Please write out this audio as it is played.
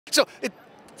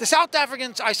The South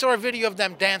Africans, I saw a video of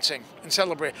them dancing and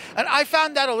celebrating. And I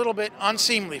found that a little bit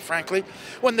unseemly, frankly.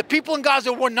 When the people in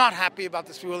Gaza were not happy about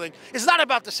this ruling, it's not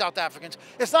about the South Africans.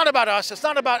 It's not about us. It's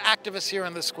not about activists here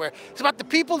in the square. It's about the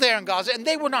people there in Gaza, and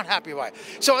they were not happy about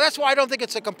it. So that's why I don't think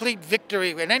it's a complete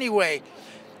victory in any way.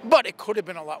 But it could have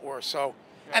been a lot worse. So,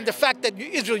 and the fact that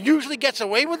Israel usually gets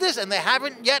away with this, and they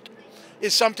haven't yet,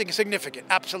 is something significant,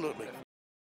 absolutely.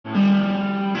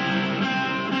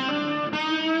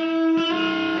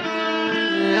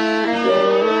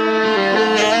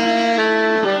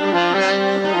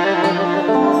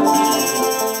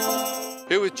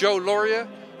 Here with Joe Lauria,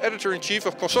 Editor-in-Chief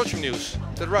of Consortium News.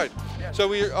 Is that right? Yes. So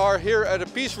we are here at a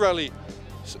peace rally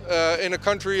in a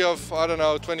country of, I don't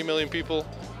know, 20 million people.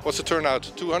 What's the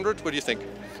turnout? 200? What do you think?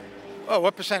 Oh,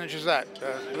 what percentage is that?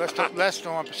 Less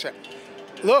than 1%.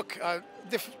 Look,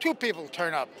 if 2 people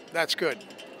turn up, that's good.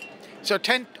 So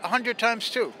 100 times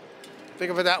 2. Think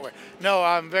of it that way. No,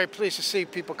 I'm very pleased to see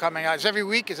people coming out. Is every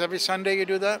week? Is every Sunday you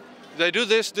do that? They do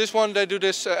this. They do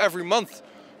this every month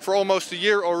for almost a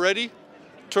year already.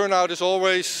 Turnout is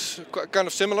always kind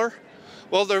of similar.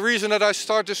 Well, the reason that I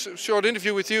start this short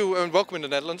interview with you, and welcome in the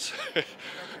Netherlands,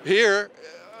 here,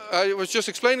 I was just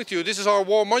explaining to you, this is our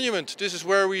war monument. This is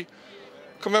where we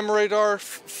commemorate our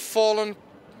fallen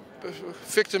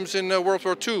victims in World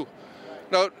War II.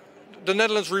 Now, the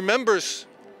Netherlands remembers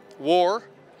war,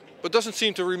 but doesn't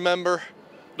seem to remember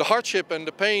the hardship and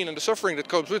the pain and the suffering that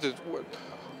comes with it.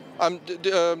 I'm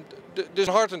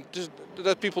disheartened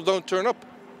that people don't turn up.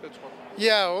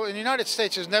 Yeah, well, in the United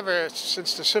States has never,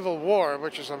 since the Civil War,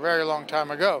 which was a very long time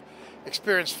ago,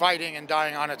 experienced fighting and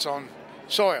dying on its own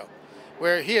soil.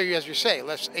 Where here, as you say,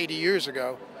 less 80 years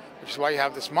ago, which is why you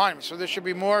have this monument. So there should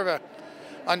be more of a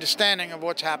understanding of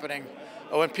what's happening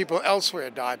when people elsewhere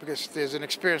die, because there's an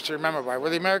experience to remember by. Where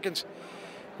the Americans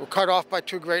were cut off by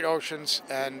 2 great oceans,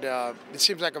 and it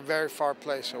seems like a very far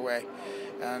place away.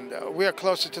 And we are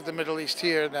closer to the Middle East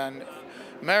here than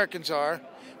Americans are.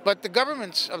 But the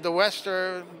governments of the West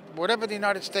are whatever the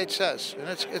United States says. And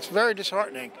it's very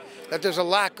disheartening that there's a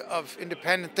lack of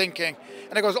independent thinking.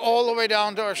 And it goes all the way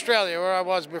down to Australia, where I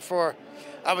was before.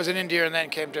 I was in India and then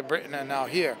came to Britain and now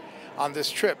here on this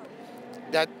trip.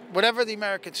 That whatever the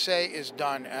Americans say is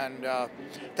done, and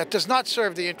that does not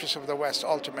serve the interests of the West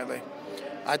ultimately.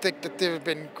 I think that there have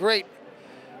been great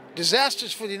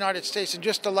disasters for the United States in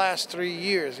just the last 3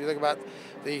 years. You think about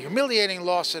the humiliating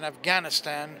loss in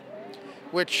Afghanistan,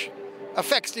 which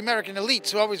affects the American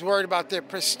elites who are always worried about their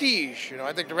prestige. You know,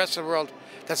 I think the rest of the world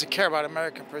doesn't care about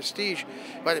American prestige,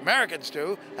 but the Americans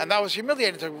do. And that was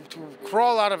humiliating to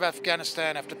crawl out of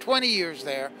Afghanistan after 20 years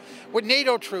there with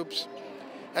NATO troops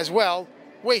as well,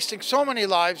 wasting so many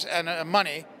lives and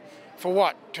money for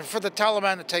what? For the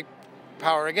Taliban to take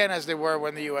power again, as they were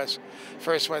when the U.S.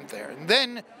 first went there. And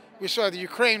then we saw the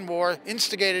Ukraine war,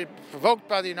 instigated, provoked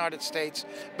by the United States,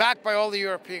 backed by all the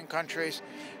European countries,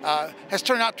 has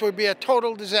turned out to be a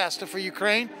total disaster for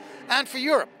Ukraine and for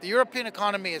Europe. The European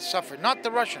economy has suffered, not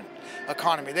the Russian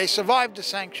economy. They survived the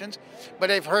sanctions, but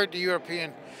they've hurt the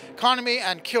European economy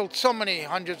and killed so many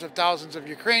hundreds of thousands of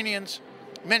Ukrainians,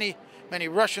 many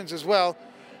Russians as well,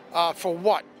 for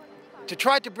what? To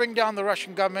try to bring down the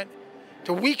Russian government,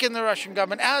 to weaken the Russian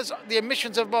government, as the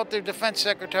admissions of both their defense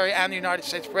secretary and the United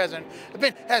States president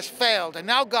has failed. And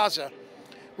now Gaza,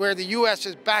 where the U.S.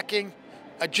 is backing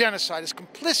a genocide, is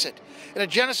complicit in a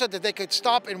genocide that they could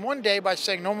stop in one day by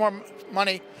saying no more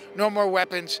money, no more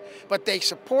weapons, but they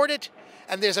support it.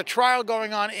 And there's a trial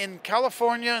going on in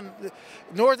California, in the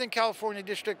Northern California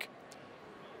district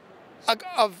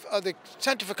of the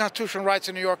Center for Constitutional Rights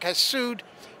in New York has sued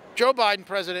Joe Biden,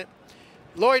 president,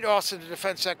 Lloyd Austin, the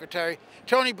defense secretary,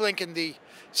 Tony Blinken, the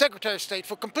Secretary of State,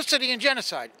 for complicity in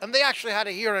genocide. And they actually had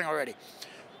a hearing already.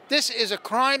 This is a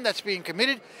crime that's being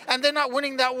committed, and they're not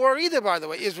winning that war either, by the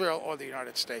way, Israel or the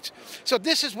United States. So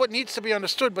this is what needs to be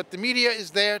understood, but the media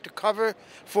is there to cover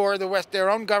for the West, their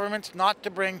own governments, not to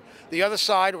bring the other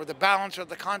side or the balance or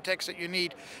the context that you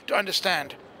need to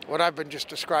understand what I've been just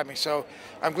describing. So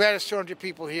I'm glad there's 200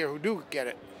 people here who do get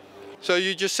it. So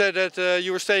you just said that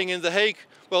you were staying in The Hague.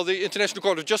 Well, the International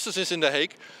Court of Justice is in The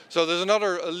Hague, so there's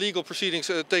another legal proceedings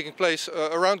taking place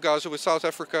around Gaza, with South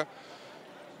Africa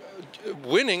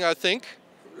winning, I think,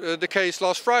 the case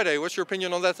last Friday. What's your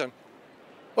opinion on that then?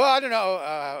 Well, I don't know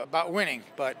about winning,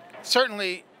 but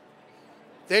certainly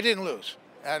they didn't lose.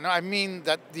 And I mean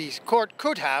that the court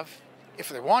could have, if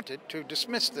they wanted, to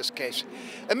dismiss this case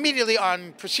immediately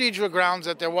on procedural grounds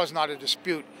that there was not a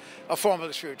dispute, a formal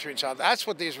dispute between South. That's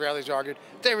what the Israelis argued.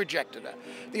 They rejected that.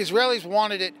 The Israelis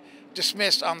wanted it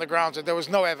dismissed on the grounds that there was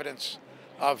no evidence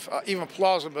of even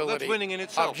plausibility winning in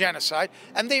itself. Of genocide,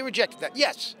 and they rejected that.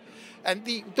 Yes, And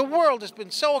the world has been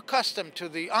so accustomed to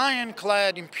the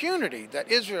ironclad impunity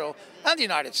that Israel and the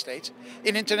United States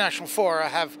in international fora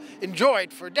have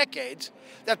enjoyed for decades,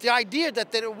 that the idea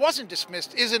that it wasn't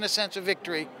dismissed is in a sense a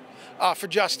victory for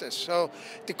justice. So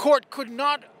the court could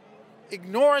not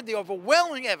ignore the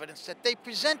overwhelming evidence that they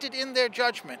presented in their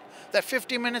judgment. That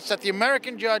 50 minutes that the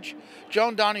American judge,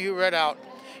 Joan Donoghue, read out,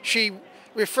 she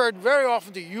referred very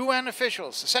often to UN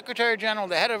officials, the Secretary General,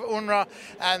 the head of UNRWA,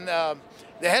 and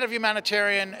the head of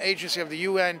humanitarian agency of the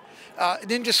UN,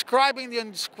 in describing the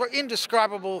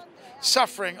indescribable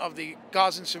suffering of the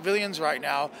Gazan civilians right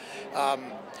now,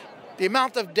 the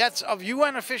amount of deaths of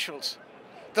UN officials,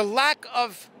 the lack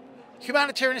of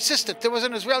humanitarian assistance. There was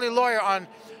an Israeli lawyer on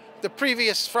the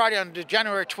previous Friday, on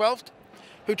January 12th,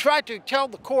 who tried to tell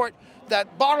the court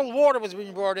that bottled water was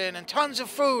being brought in and tons of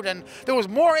food, and there was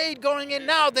more aid going in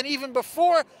now than even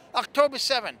before October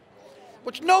 7,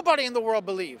 which nobody in the world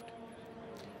believed.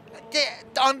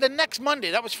 On the next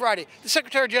Monday, that was Friday, the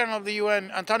Secretary General of the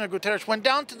UN, Antonio Guterres, went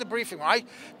down to the briefing room. I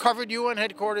covered UN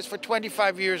headquarters for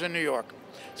 25 years in New York.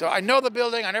 So I know the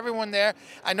building, I know everyone there.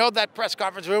 I know that press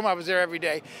conference room. I was there every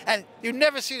day. And you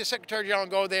never see the Secretary General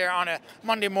go there on a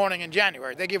Monday morning in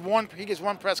January. He gives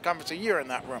one press conference a year in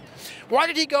that room. Why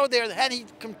did he go there? And he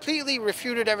completely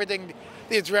refuted everything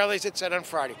the Israelis had said on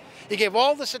Friday. He gave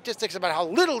all the statistics about how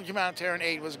little humanitarian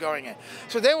aid was going in.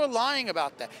 So they were lying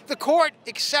about that. The court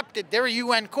accepted, they're a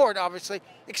UN court obviously,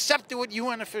 accepted what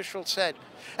UN officials said.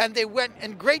 And they went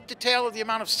in great detail of the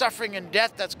amount of suffering and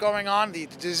death that's going on, the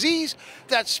disease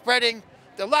that's spreading,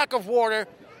 the lack of water.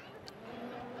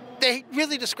 They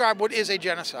really described what is a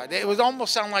genocide. It would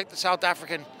almost sound like the South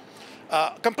African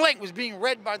complaint was being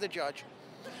read by the judge.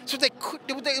 So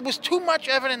it was too much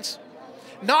evidence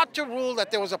not to rule that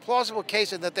there was a plausible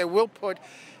case and that they will put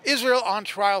Israel on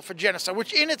trial for genocide,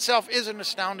 which in itself is an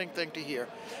astounding thing to hear.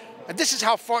 And this is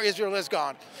how far Israel has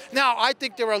gone. Now, I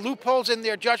think there are loopholes in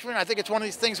their judgment. I think it's one of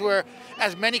these things where,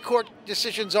 as many court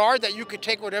decisions are, that you could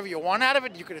take whatever you want out of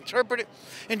it. You could interpret it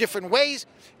in different ways.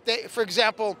 For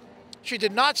example, she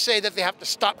did not say that they have to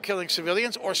stop killing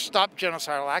civilians or stop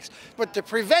genocidal acts, but to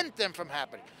prevent them from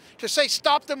happening. To say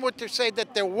stop them would to say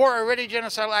that there were already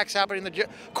genocidal acts happening. The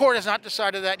court has not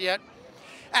decided that yet.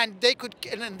 And they could,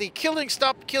 and the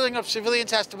stop killing of civilians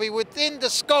has to be within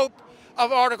the scope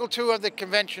of Article 2 of the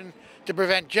Convention to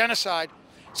Prevent Genocide.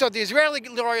 So the Israeli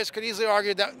lawyers could easily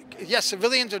argue that, yes,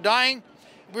 civilians are dying.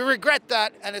 We regret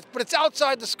that, but it's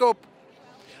outside the scope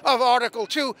of Article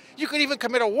 2. You could even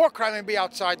commit a war crime and be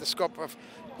outside the scope of.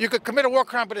 You could commit a war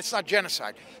crime, but it's not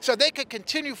genocide. So they could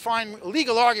continue find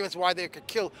legal arguments why they could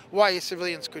kill, why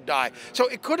civilians could die. So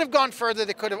it could have gone further.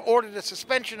 They could have ordered a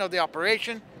suspension of the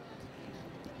operation.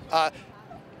 But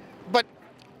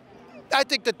I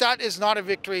think that is not a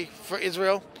victory for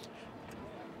Israel.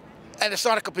 And it's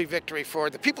not a complete victory for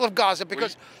the people of Gaza,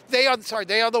 because they are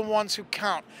the ones who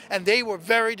count. And they were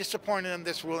very disappointed in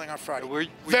this ruling on Friday.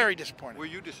 Very disappointed. Were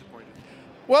you disappointed?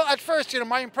 Well, at first,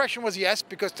 my impression was yes,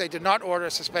 because they did not order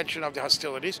a suspension of the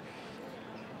hostilities.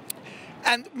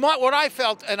 And what I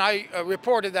felt, and I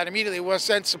reported that immediately, was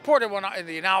then supported in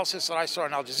the analysis that I saw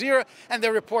in Al Jazeera and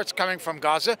the reports coming from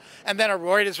Gaza, and then a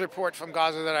Reuters report from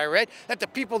Gaza that I read, that the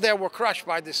people there were crushed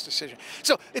by this decision.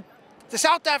 So the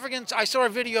South Africans, I saw a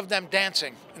video of them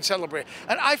dancing and celebrating.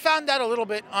 And I found that a little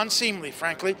bit unseemly,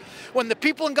 frankly. When the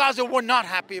people in Gaza were not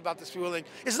happy about this ruling,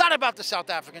 it's not about the South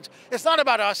Africans. It's not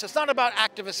about us. It's not about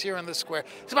activists here in the square.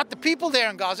 It's about the people there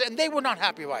in Gaza, and they were not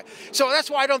happy by it. So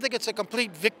that's why I don't think it's a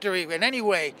complete victory in any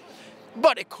way.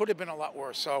 But it could have been a lot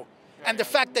worse. So, and the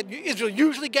fact that Israel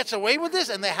usually gets away with this,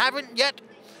 and they haven't yet,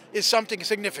 is something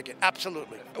significant,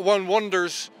 absolutely. One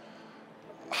wonders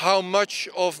how much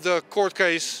of the court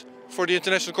case for the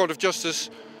International Court of Justice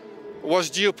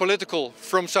was geopolitical,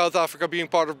 from South Africa being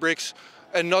part of BRICS,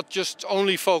 and not just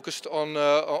only focused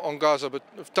on Gaza, but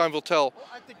time will tell. Well,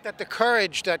 I think that the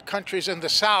courage that countries in the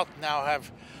South now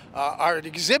have are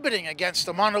exhibiting against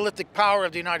the monolithic power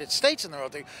of the United States in the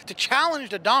world, to challenge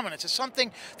the dominance, is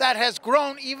something that has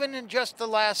grown even in just the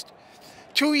last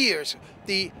 2 years.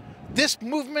 This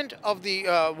movement of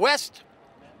the West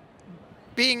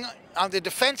being on the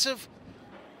defensive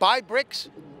by BRICS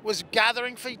was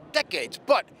gathering for decades,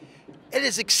 but it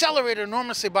is accelerated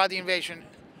enormously by the invasion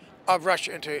of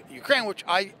Russia into Ukraine, which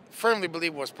I firmly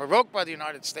believe was provoked by the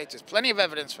United States. There's plenty of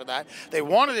evidence for that. They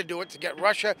wanted to do it to get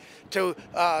Russia to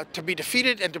be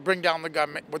defeated and to bring down the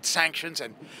government with sanctions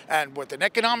and with an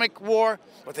economic war,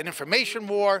 with an information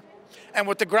war. and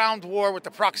with the ground war, with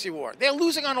the proxy war. They're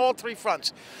losing on all three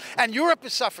fronts. And Europe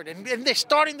has suffered, and they're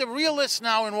starting the real list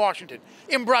now in Washington,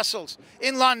 in Brussels,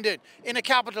 in London, in the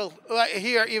capital,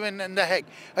 here even in The Hague,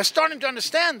 are starting to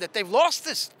understand that they've lost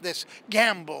this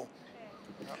gamble.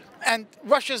 And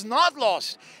Russia's not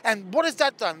lost. And what has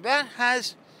that done? That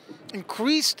has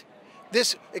increased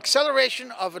this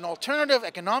acceleration of an alternative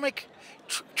economic,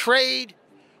 trade,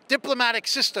 diplomatic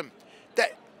system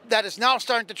that is now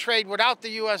starting to trade without the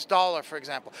US dollar, for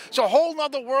example. So a whole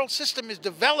other world system is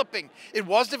developing. It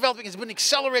was developing, it's been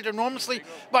accelerated enormously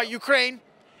by Ukraine.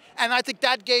 And I think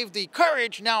that gave the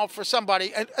courage now for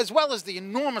somebody, as well as the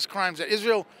enormous crimes that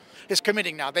Israel is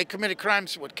committing now. They committed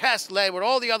crimes with Potkaars-live, with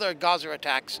all the other Gaza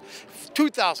attacks.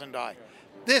 2,000 died.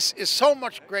 This is so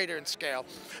much greater in scale.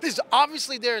 This is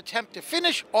obviously their attempt to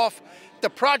finish off the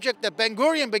project that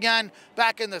Ben-Gurion began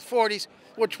back in the 40s,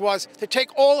 which was to take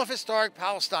all of historic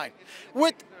Palestine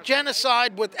with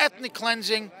genocide, with ethnic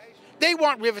cleansing. They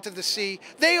want river to the sea.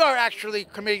 They are actually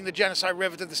committing the genocide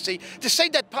river to the sea. To say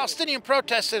that Palestinian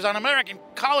protesters on American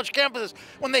college campuses,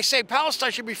 when they say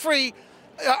Palestine should be free,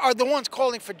 are the ones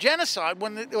calling for genocide,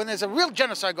 when there's a real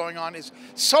genocide going on, is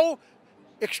so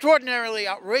extraordinarily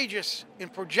outrageous in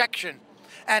projection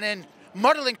and in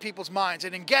muddling people's minds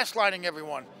and in gaslighting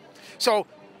everyone. So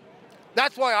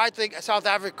that's why I think South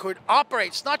Africa could operate.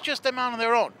 It's not just them on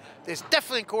their own. There's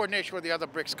definitely coordination with the other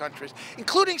BRICS countries,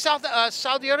 including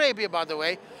Saudi Arabia, by the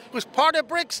way, who's part of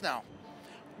BRICS now.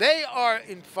 They are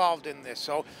involved in this.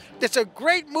 So it's a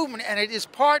great movement, and it is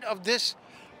part of this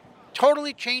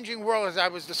totally changing world, as I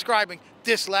was describing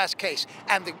this last case.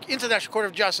 And the International Court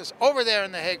of Justice over there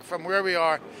in The Hague, from where we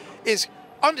are, is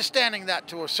understanding that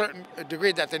to a certain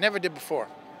degree that they never did before.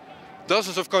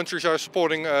 Dozens of countries are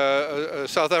supporting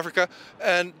South Africa,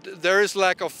 and there is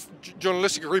lack of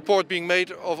journalistic report being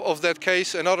made of that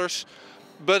case and others.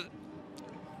 But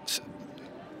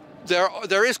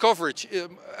there is coverage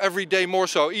every day, more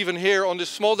so, even here on this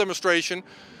small demonstration.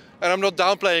 And I'm not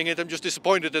downplaying it, I'm just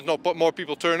disappointed that not more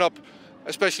people turn up,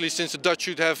 especially since the Dutch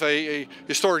should have a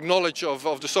historic knowledge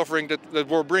of the suffering that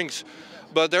war brings.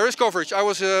 But there is coverage. I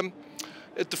was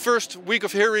at the first week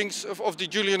of hearings of the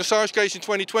Julian Assange case in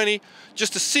 2020,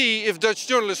 just to see if Dutch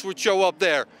journalists would show up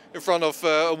there in front of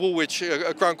Woolwich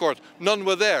Crown Court. None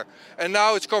were there. And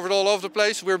now it's covered all over the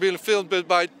place. We're being filmed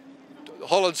by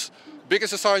Holland's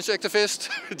biggest Assange activist,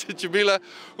 Djamila,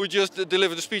 who just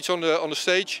delivered a speech on the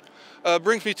stage.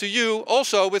 Brings me to you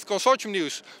also with consortium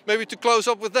news. Maybe to close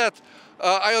up with that,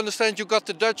 I understand you got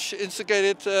the Dutch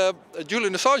instigated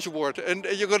Julian Assange Award, and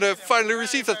you're going to finally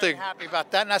receive that thing. I'm happy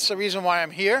about that, and that's the reason why I'm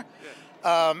here.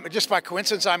 Just by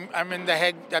coincidence, I'm in The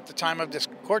Hague at the time of this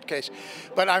court case,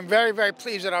 but I'm very, very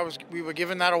pleased that we were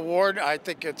given that award. I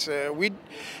think it's we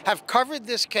have covered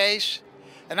this case,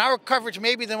 and our coverage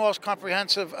may be the most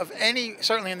comprehensive of any,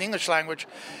 certainly in the English language,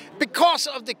 because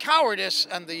of the cowardice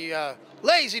and the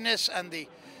laziness and the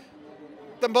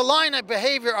malign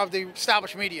behavior of the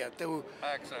established media, who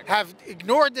have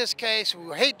ignored this case,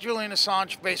 who hate Julian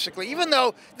Assange, basically, even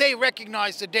though they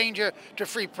recognize the danger to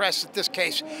free press that this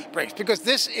case brings, because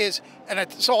this is an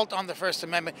assault on the First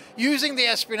Amendment, using the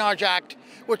Espionage Act,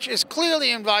 which is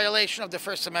clearly in violation of the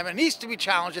First Amendment. It needs to be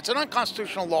challenged. It's an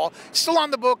unconstitutional law, it's still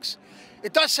on the books.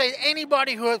 It does say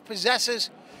anybody who possesses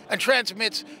and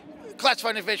transmits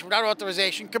classified information without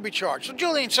authorization can be charged. So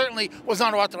Julian certainly was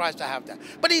not authorized to have that.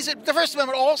 But the First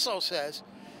Amendment also says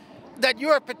that you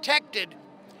are protected.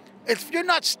 If you're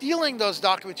not stealing those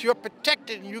documents, you're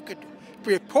protected and you could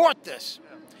report this.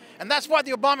 And that's why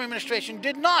the Obama administration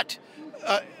did not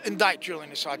indict Julian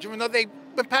Assange, even though they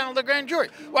impaneled the grand jury.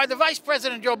 Why the Vice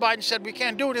President, Joe Biden, said we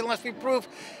can't do it unless we prove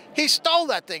he stole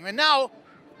that thing. And now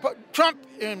Trump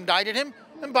indicted him,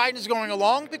 and Biden is going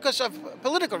along because of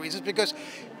political reasons, because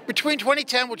between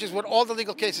 2010, which is what all the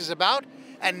legal case is about,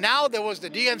 and now there was the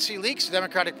DNC leaks, the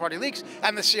Democratic Party leaks,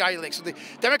 and the CIA leaks. So the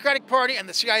Democratic Party and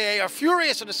the CIA are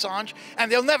furious at Assange,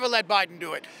 and they'll never let Biden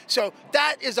do it. So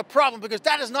that is a problem, because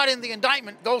that is not in the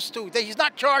indictment, those two. He's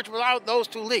not charged without those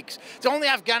two leaks. It's only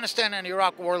Afghanistan and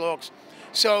Iraq war logs.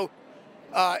 So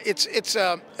it's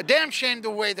a damn shame the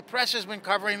way the press has been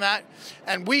covering that.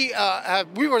 And we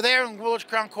were there in Woolwich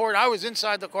Crown Court. I was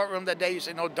inside the courtroom that day. You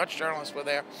say no Dutch journalists were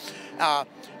there.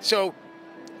 So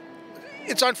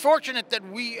it's unfortunate that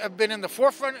we have been in the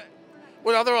forefront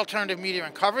with other alternative media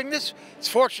in covering this. It's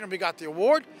fortunate we got the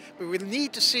award, but we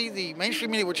need to see the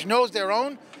mainstream media, which knows their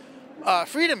own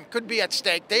freedom could be at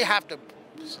stake. They have to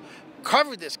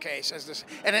cover this case as this,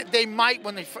 and they might,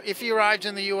 if he arrives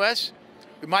in the U.S.,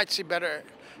 we might see better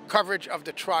coverage of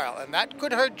the trial. And that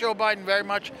could hurt Joe Biden very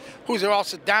much, who's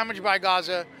also damaged by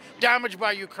Gaza, damaged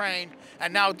by Ukraine,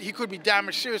 and now he could be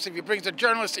damaged seriously if he brings a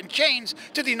journalist in chains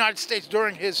to the United States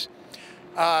during his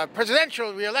presidential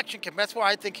re-election campaign. That's why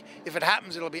I think if it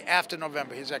happens, it'll be after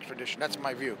November, his extradition. That's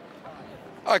my view.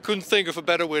 I couldn't think of a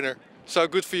better winner. So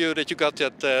good for you that you got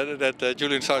that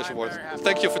Julian Assange Award.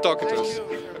 Thank you for talking to us.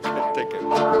 Okay, take care.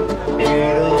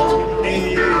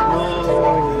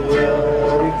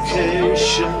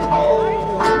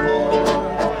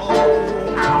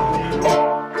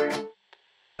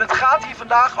 Het gaat hier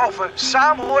vandaag over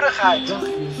saamhorigheid.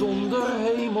 Dagje zonder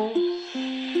hemel.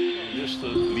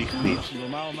 Rustig, lieg niet. Wat ze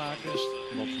normaal maken,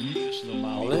 wat niet is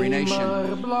normaal. Every nation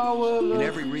in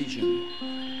every region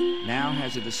now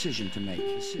has a decision to make.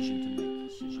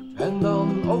 En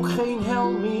dan ook geen hel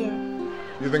meer.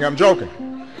 You think I'm joking?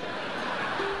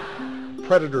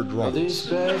 Predator Dat drones. is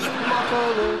best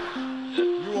makkelijk.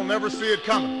 You will never see it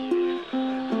coming.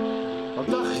 Wat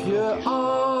dacht je,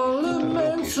 alle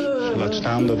mensen? Laat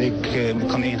staan dat ik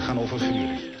kan ingaan over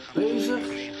vuur. Bezig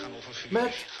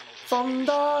met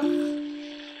vandaag.